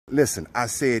Listen, I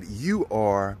said you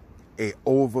are a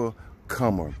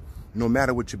overcomer. No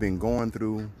matter what you've been going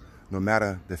through, no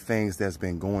matter the things that's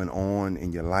been going on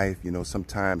in your life, you know,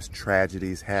 sometimes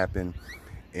tragedies happen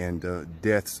and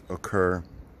deaths occur.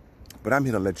 But I'm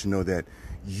here to let you know that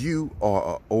you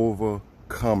are an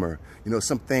overcomer. You know,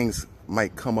 some things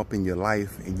might come up in your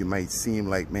life and you might seem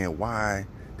like, man, why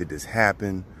did this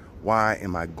happen? Why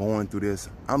am I going through this?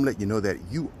 I'm letting you know that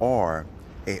you are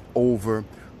an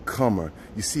overcomer.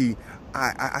 You see,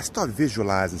 I start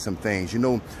visualizing some things. You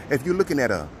know, if you're looking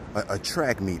at a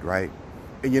track meet, right?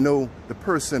 And you know, the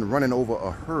person running over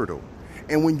a hurdle.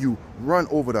 And when you run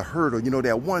over the hurdle, you know,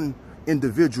 that one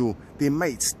individual, they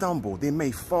might stumble, they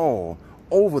may fall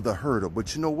over the hurdle.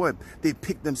 But you know what? They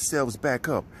pick themselves back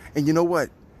up. And you know what?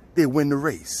 They win the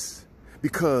race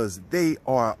because they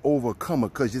are overcomer.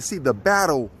 Because you see, the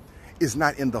battle is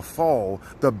not in the fall.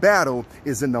 The battle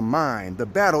is in the mind. The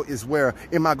battle is where,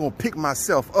 am I going to pick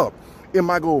myself up? Am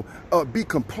I going to be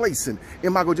complacent?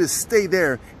 Am I going to just stay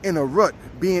there in a rut,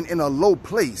 being in a low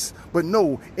place? But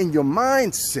no, in your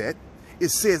mindset, it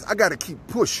says, I got to keep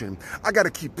pushing. I got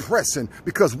to keep pressing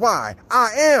because why?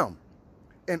 I am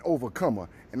an overcomer.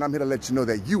 And I'm here to let you know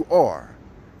that you are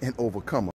an overcomer.